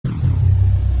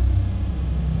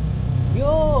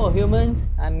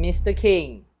humans, I'm Mr.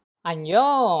 Khing.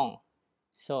 Annyeong!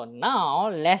 So now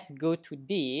let's go to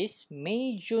this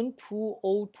May June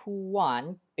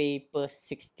 2021 paper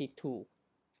 62.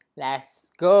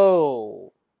 Let's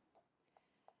go!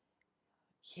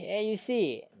 Okay, you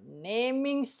see,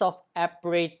 namings of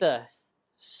apparatus.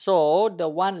 So the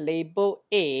one labeled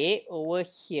A over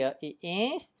here, it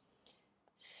is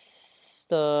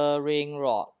stirring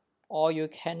rod, or you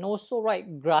can also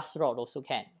write grass rod also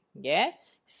can. Yeah.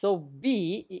 So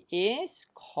B, it is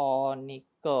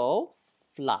conical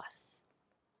flask.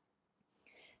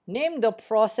 Name the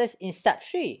process in step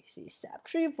 3. See, step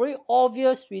 3 very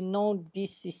obvious. We know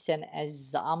this is an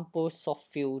example of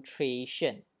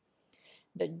filtration.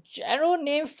 The general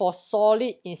name for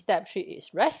solid in step 3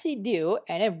 is residue,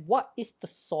 and then what is the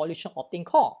solution obtained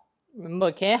called? Remember,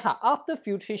 okay, after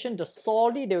filtration, the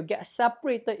solid that will get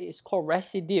separated is called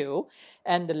residue,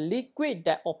 and the liquid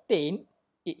that obtained,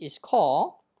 it is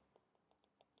called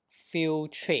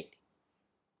filtrate.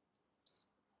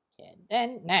 Okay,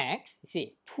 then next, you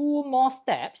see, two more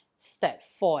steps, step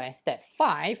 4 and step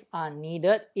 5 are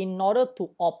needed in order to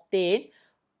obtain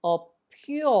a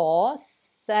pure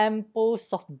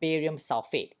samples of barium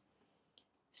sulfate.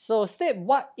 So state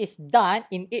what is done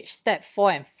in each step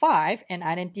 4 and 5 and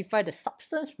identify the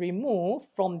substance removed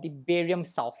from the barium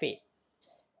sulfate.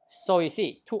 So you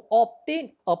see, to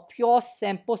obtain a pure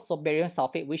sample of barium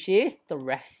sulfate, which is the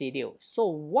residue. So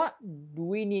what do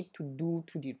we need to do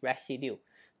to the residue?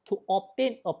 To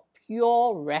obtain a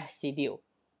pure residue.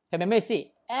 Remember, you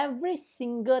see, every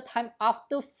single time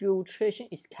after filtration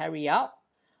is carried out,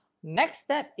 next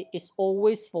step it is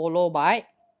always followed by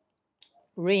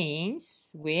rinse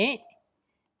with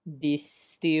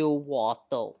distilled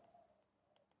water.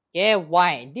 Okay,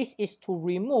 why? This is to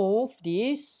remove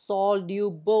the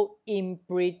soluble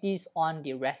impurities on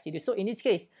the residue. So in this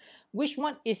case, which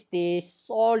one is the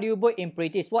soluble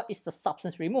impurities? What is the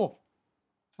substance removed?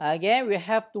 Again, we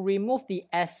have to remove the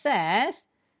excess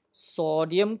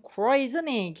sodium chloride, isn't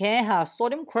it? Okay,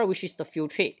 sodium chloride, which is the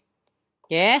filtrate.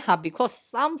 Okay, because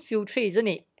some filtrate, isn't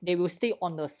it? They will stay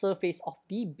on the surface of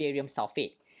the barium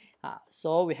sulfate.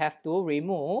 So we have to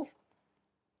remove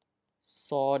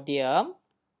sodium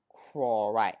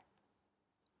chloride.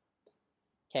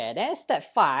 Okay, then step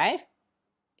 5.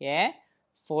 Okay,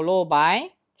 followed by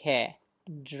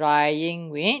drying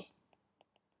with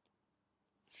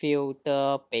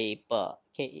filter paper.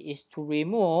 Okay, it is to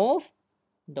remove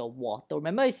the water.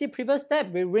 Remember, you see previous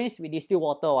step, we rinse with distilled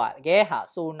water. Okay,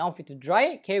 so now if we to dry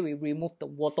it, okay, we remove the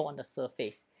water on the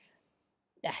surface.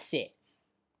 That's it.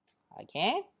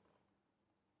 Okay.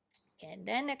 And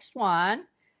then next one,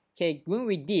 okay, going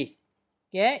with this,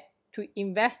 okay, to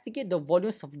investigate the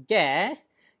volumes of gas,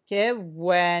 okay,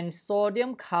 when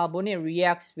sodium carbonate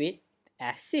reacts with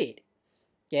acid.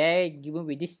 Okay, given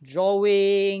with this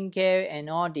drawing, okay, and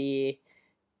all the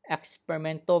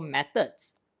experimental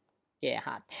methods. Okay,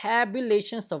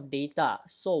 tabulations of data.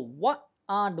 So what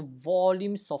are the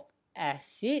volumes of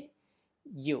acid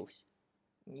used?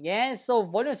 Yeah, so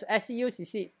volumes of acid used, you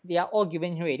see, they are all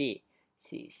given here already.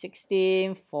 See,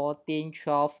 16, 14,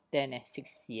 12, 10, and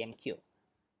 6 cm3.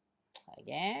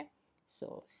 Okay,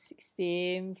 so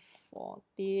 16,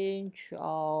 14,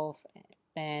 12, and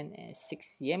 10, and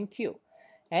 6 cm3.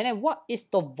 And then what is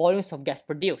the volumes of gas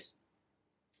produced?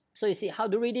 So you see, how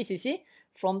to read this, you see?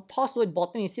 From top to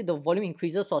bottom, you see the volume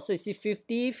increases. So you see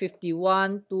 50,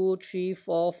 51, 2, 3,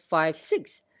 4, 5,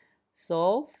 6.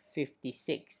 So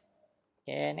 56.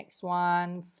 Okay, next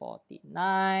one,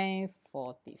 49,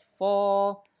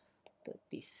 44,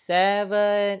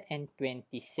 37, and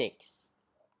 26.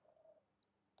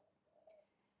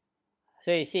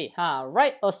 So you see,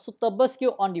 write a suitable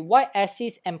scale on the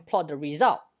y-axis and plot the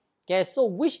result. Okay, so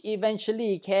which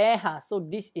eventually, okay, so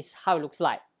this is how it looks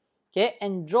like. Okay,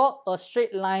 and draw a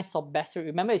straight line of best.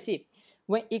 Remember, you see,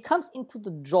 when it comes into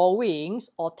the drawings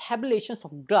or tabulations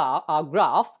of graph,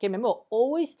 okay, remember,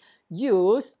 always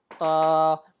use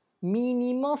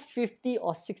minimum 50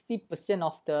 or 60%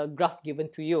 of the graph given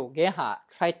to you. Okay,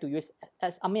 try to use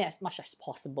as much as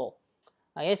possible.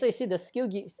 Okay, so you see the scale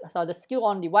gives the scale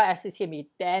on the y-axis can be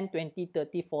 10, 20,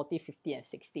 30, 40, 50, and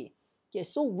 60. Okay,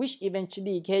 so which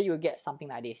eventually, okay, you'll get something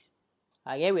like this.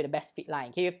 Okay, with the best fit line.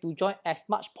 Okay, you have to join as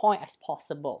much point as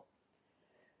possible.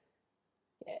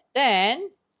 Okay, then,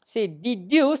 say,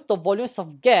 deduce the volumes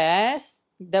of gas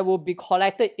that will be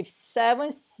collected if 7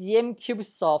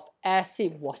 cm3 of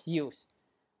acid was used.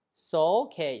 So,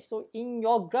 okay, so in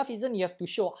your graph, isn't you have to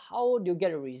show how do you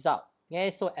get a result.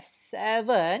 Okay, so at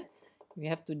 7, you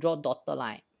have to draw dotted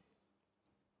line.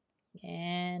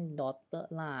 And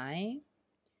dotted line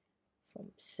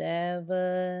from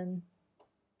 7.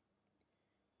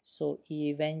 So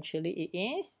eventually it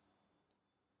is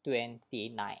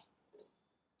 29.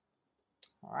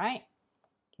 Alright.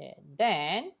 Okay,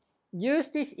 then use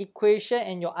this equation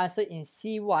and your answer in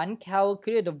C1.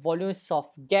 Calculate the volumes of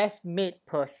gas made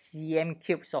per cm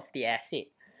cubes of the acid.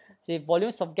 So if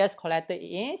volumes of gas collected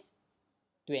is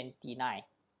 29.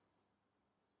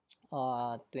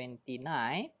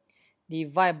 29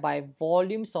 divide by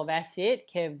volumes of acid.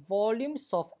 Okay,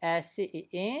 volumes of acid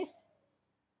is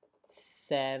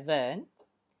 7.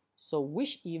 So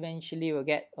which eventually will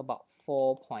get about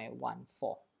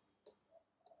 4.14.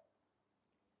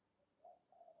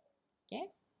 Okay,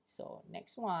 so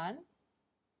next one.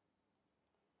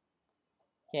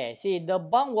 Okay, see, the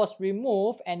bunk was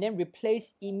removed and then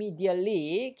replaced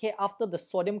immediately, okay, after the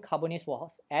sodium carbonate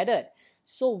was added.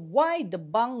 So why the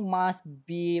bunk must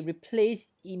be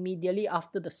replaced immediately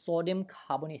after the sodium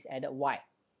carbonate is added? Why?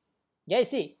 Yeah, you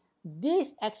see,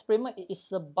 this experiment is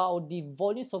about the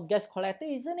volumes of gas collected,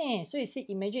 isn't it? So you see,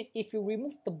 imagine if you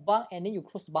remove the bunk and then you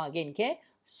close the bunk again, okay?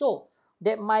 So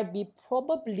there might be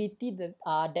probability that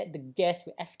that the gas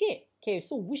will escape. Okay,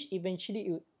 so which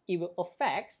eventually it will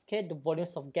affect, okay, the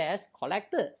volumes of gas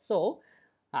collected. So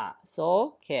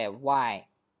okay, why?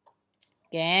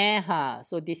 Okay,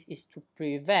 so this is to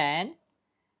prevent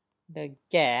the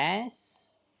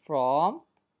gas from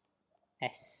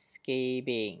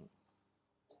escaping.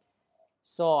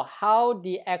 So how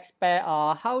the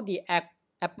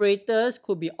apparatus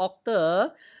could be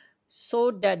altered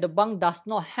so that the bunk does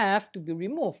not have to be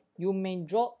removed. You may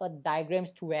draw a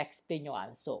diagrams to explain your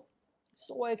answer.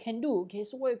 So what you can do, okay,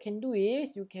 so what you can do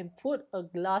is you can put a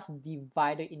glass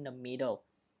divider in the middle.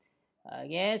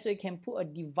 Okay, so you can put a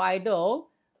divider,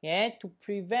 okay, to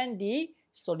prevent the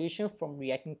solution from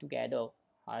reacting together.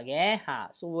 Okay,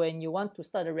 so when you want to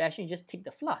start the reaction, you just take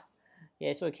the flask.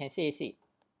 Okay, so you can see,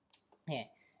 okay,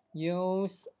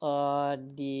 use a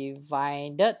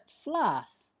divided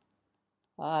flask.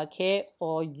 Okay,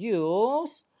 or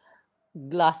use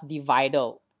glass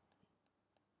divider.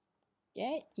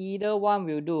 Okay, either one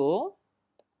will do.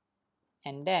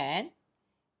 And then,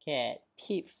 okay,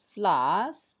 tip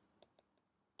flask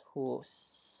to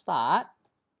start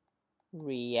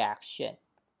reaction.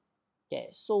 Okay,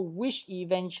 so which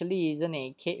eventually, isn't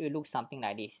it, okay, it will look something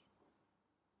like this.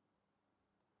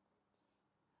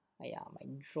 Yeah, my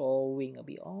drawing a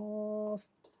bit off.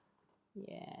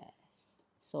 Yes,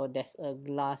 so there's a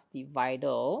glass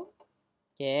divider,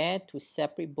 okay, to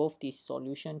separate both the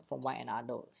solution from one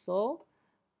another. So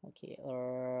okay,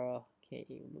 okay,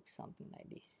 it looks something like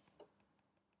this.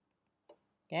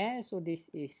 Okay, so this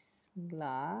is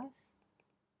glass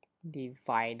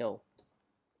divider.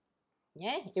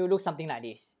 Yeah, it will look something like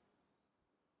this.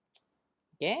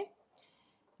 Okay,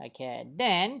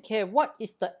 then, okay, what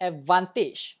is the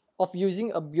advantage of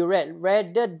using a burette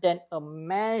rather than a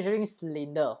measuring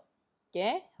cylinder?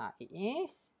 Okay, it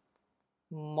is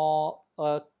more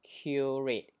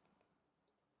accurate.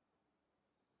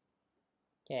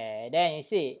 Okay, then you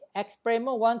see,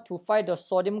 experiment 1 to find the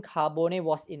sodium carbonate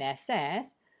was in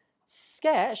essence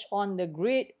sketched on the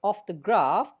grid of the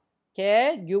graph.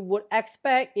 Okay, you would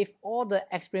expect if all the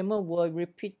experiments were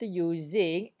repeated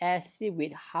using acid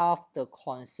with half the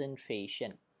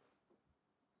concentration.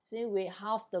 See, with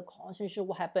half the concentration,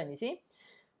 what happened? You see,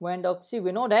 when the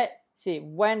we know that,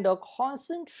 when the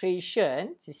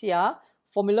concentration,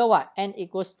 formula what? N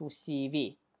equals to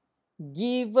CV.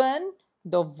 Given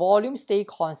the volume stay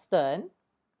constant,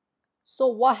 so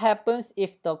what happens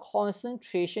if the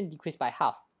concentration decreased by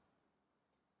half?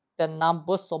 The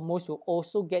numbers of moles will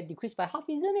also get decreased by half,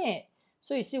 isn't it?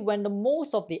 So you see, when the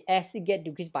moles of the acid get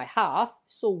decreased by half,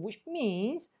 so which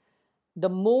means the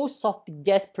moles of the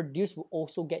gas produced will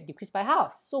also get decreased by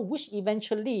half. So which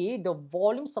eventually the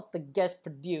volumes of the gas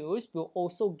produced will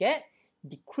also get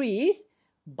decreased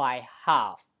by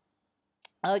half.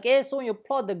 Okay, so when you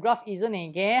plot the graph, isn't it?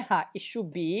 Okay, it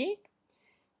should be,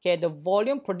 okay, the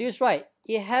volume produced, right?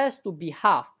 It has to be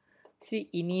half. See,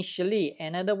 initially,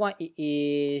 another one, it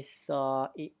is,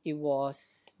 it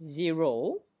was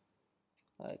 0.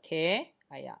 Okay,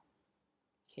 yeah.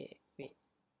 Okay, wait.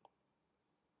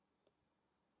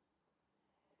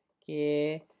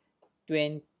 Okay,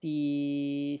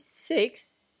 26,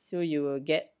 so you will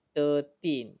get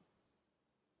 13.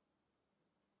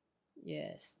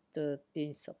 Yes,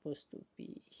 13 supposed to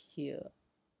be here.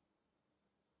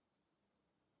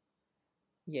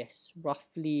 Yes,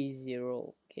 roughly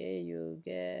 0. Okay, you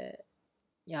get,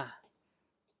 yeah,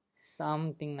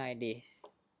 something like this.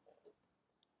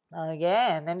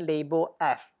 Okay, and then label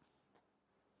F.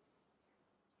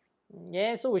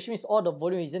 Yeah, so which means all the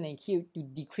volume isn't in here to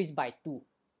decrease by 2.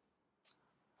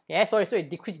 Yeah, sorry, so it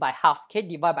decreased by half. Okay,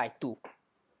 divide by 2.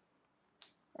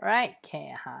 Right,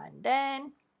 okay,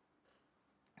 then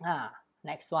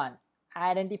next one,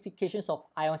 identifications of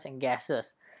ions and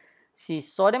gases. See,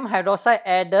 sodium hydroxide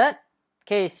added,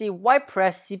 okay, see, white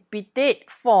precipitate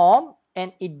form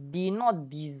and it did not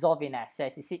dissolve in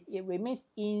excess. You see, it remains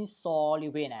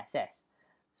insoluble in excess.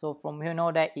 So from here, you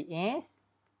know that it is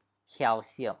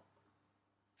calcium.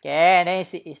 Okay, and then you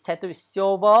see it's tattooed with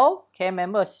silver. Okay,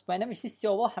 remember, whenever you see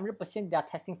silver, 100% they are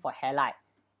testing for halide.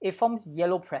 It forms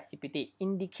yellow precipitate,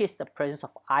 indicates the presence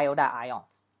of iodide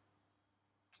ions.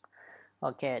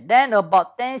 Okay, then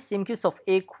about 10 cm of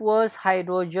aqueous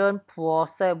hydrogen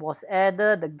peroxide was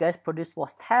added. The gas produced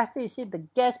was tested. You see, the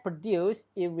gas produced,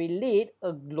 it released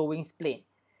a glowing spleen.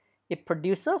 It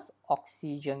produces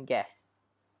oxygen gas.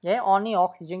 Yeah, only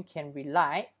oxygen can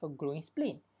relight a glowing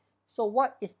spleen. So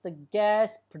what is the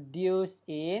gas produced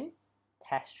in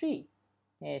test 3?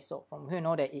 Okay, so from here you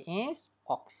know that it is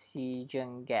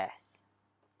oxygen gas.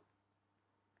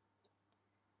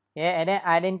 Yeah, and then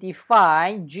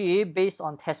identify G based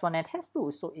on test 1 and test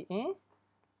 2. So it is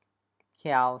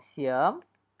calcium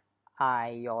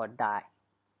iodide.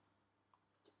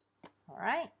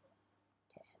 Alright.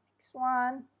 Okay, next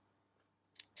one.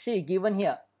 See, given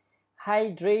here,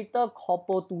 hydrated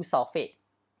copper 2 sulfate.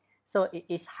 So it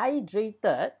is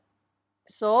hydrated.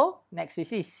 So next you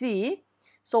see C.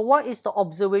 So what is the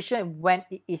observation when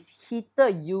it is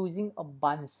heated using a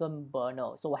Bunsen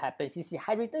burner? So what happens? You see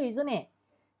hydrated, isn't it?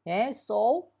 Okay,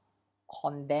 so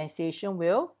condensation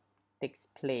will take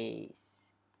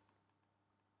place.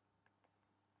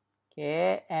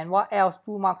 Okay, and what else?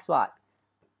 2 marks what?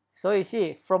 So you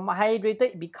see, from hydrated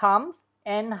it becomes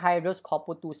anhydrous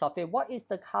copper 2 sulfate. What is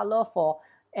the color for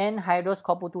anhydrous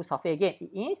copper 2 sulfate? Again,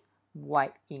 it is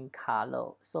white in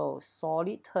color. So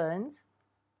solid turns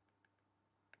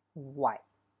white.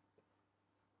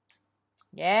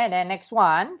 Yeah, then next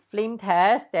one, flame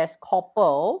test, there's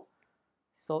copper.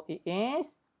 So it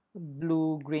is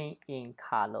blue-green in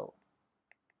color.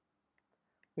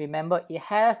 Remember, it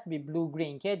has to be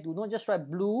blue-green. Okay, do not just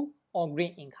write blue or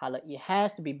green in color. It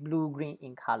has to be blue-green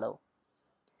in color.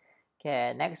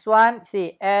 Okay, next one,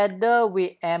 see, added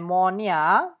with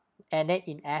ammonia, and then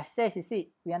in excess, you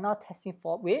see, we are now testing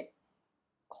for with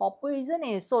copper, isn't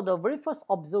it? So the very first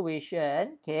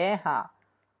observation, okay,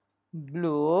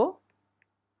 blue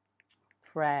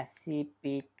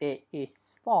precipitate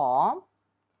is formed,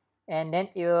 and then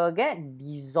it will get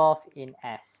dissolved in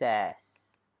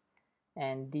excess,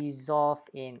 and dissolve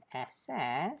in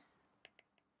excess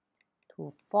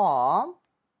to form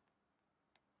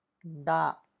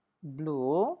dark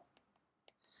blue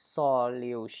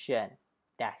solution.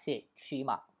 That's it, 3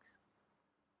 marks.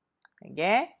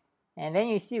 Okay, and then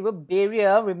you see the word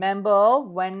barrier. Remember,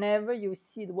 whenever you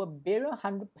see the word barrier,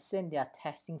 100% they are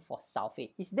testing for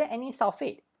sulfate. Is there any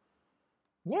sulfate?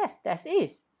 Yes, that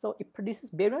is. So it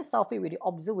produces barium sulfate with the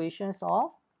observations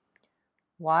of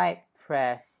white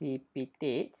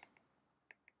precipitates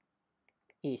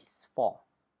is formed.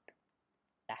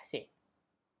 That's it.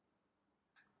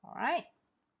 Alright.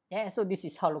 Yeah, so this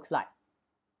is how it looks like.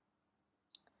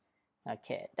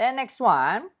 Okay, then next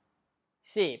one.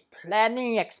 See,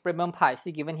 planning experiment part.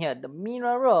 See, given here, the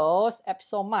minerals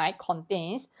epsomite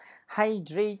contains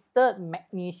hydrated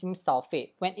magnesium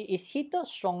sulfate. When it is heated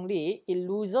strongly, it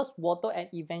loses water and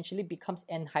eventually becomes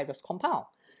anhydrous compound.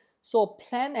 So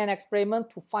plan an experiment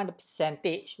to find the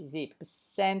percentage, is it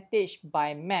percentage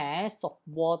by mass of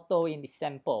water in the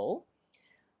sample.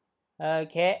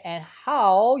 Okay, and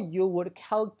how you would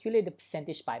calculate the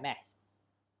percentage by mass.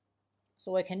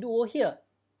 So I can do over here.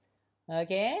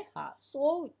 Okay,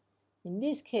 so in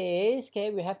this case,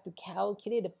 okay, we have to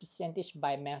calculate the percentage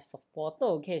by mass of water.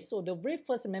 Okay, so the very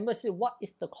first, remember, see what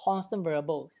is the constant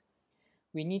variables.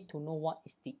 We need to know what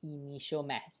is the initial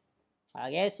mass.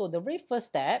 Okay, so the very first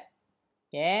step,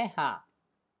 okay,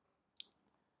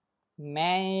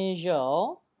 measure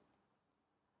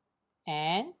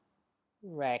and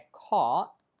record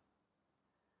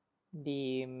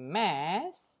the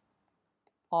mass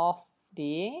of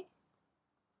the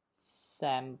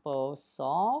samples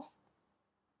of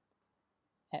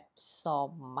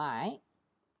epsomite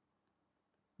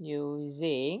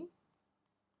using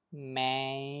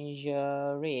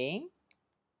measuring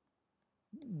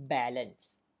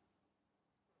balance.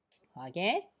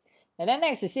 Okay, and then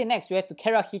next, you see, next we have to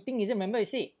carry out heating. Is it? Remember, you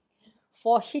see,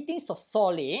 for heatings of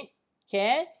solid,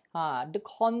 okay, the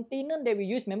container that we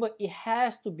use, remember, it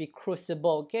has to be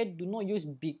crucible. Okay, do not use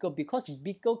beaker because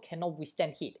beaker cannot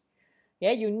withstand heat.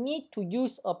 Yeah, you need to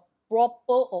use a proper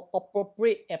or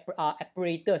appropriate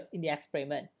apparatus in the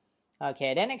experiment.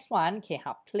 Okay, then next one, okay,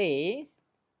 place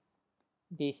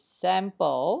the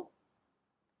sample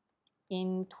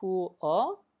into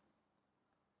a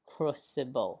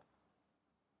crucible.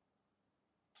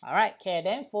 Alright, okay,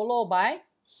 then followed by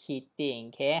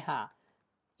heating. Okay,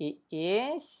 it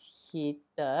is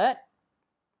heated.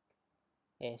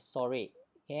 Okay, sorry.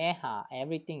 Okay,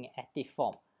 everything in active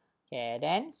form. Okay,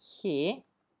 then heat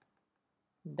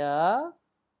the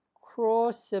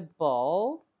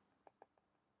crucible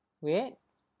with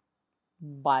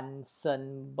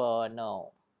Bunsen burner.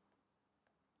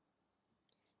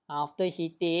 After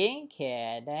heating,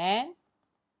 okay, then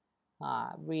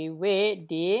reweigh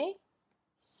the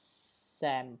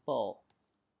sample.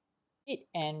 Heat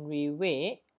and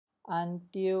reweigh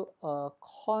until a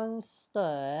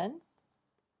constant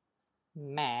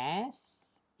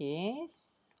mass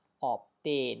is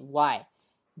obtained. Why?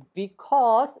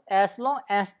 Because as long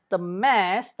as the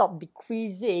mass stops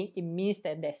decreasing, it means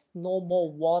that there's no more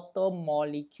water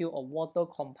molecule or water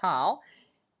compound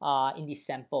in the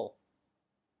sample.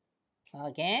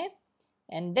 Okay,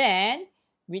 and then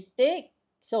we take,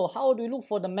 so how do we look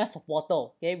for the mass of water?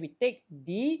 Okay, we take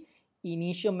the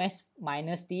initial mass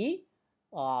minus the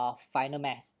final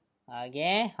mass.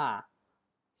 Okay,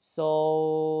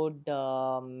 so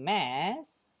the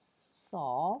mass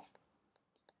of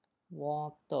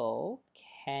water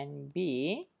can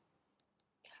be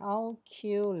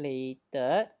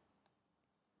calculated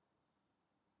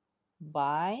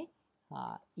by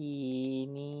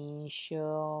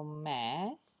initial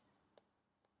mass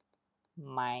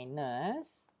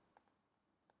minus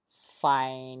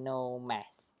final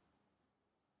mass.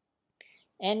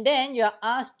 And then you are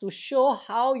asked to show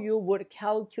how you would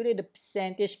calculate the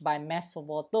percentage by mass of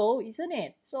water, isn't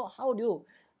it? So how do you?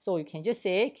 So you can just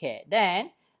say, okay,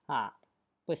 then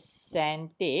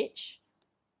percentage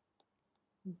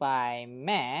by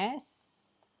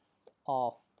mass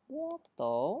of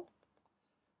water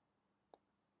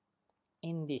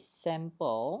in the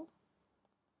sample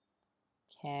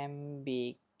can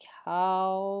be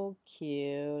calculated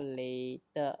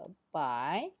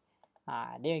by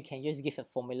then you can just give a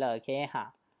formula, okay,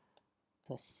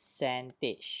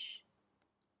 percentage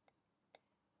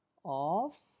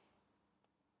of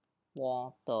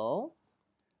water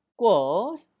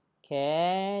equals,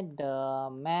 okay, the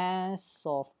mass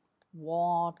of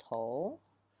water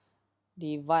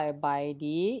divided by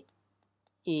the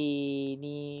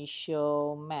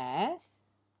initial mass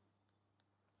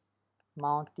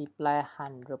multiply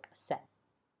 100%.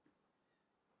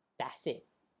 That's it.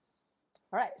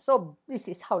 Alright, so this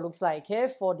is how it looks like, okay,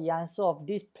 for the answer of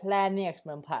this planning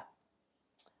experiment part.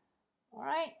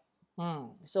 Alright,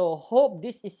 so hope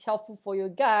this is helpful for you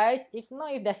guys. If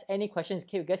not, if there's any questions,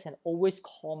 okay, you guys can always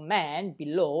comment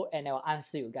below and I will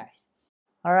answer you guys.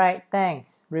 Alright,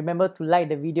 thanks. Remember to like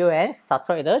the video and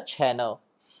subscribe to the channel.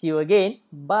 See you again.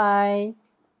 Bye.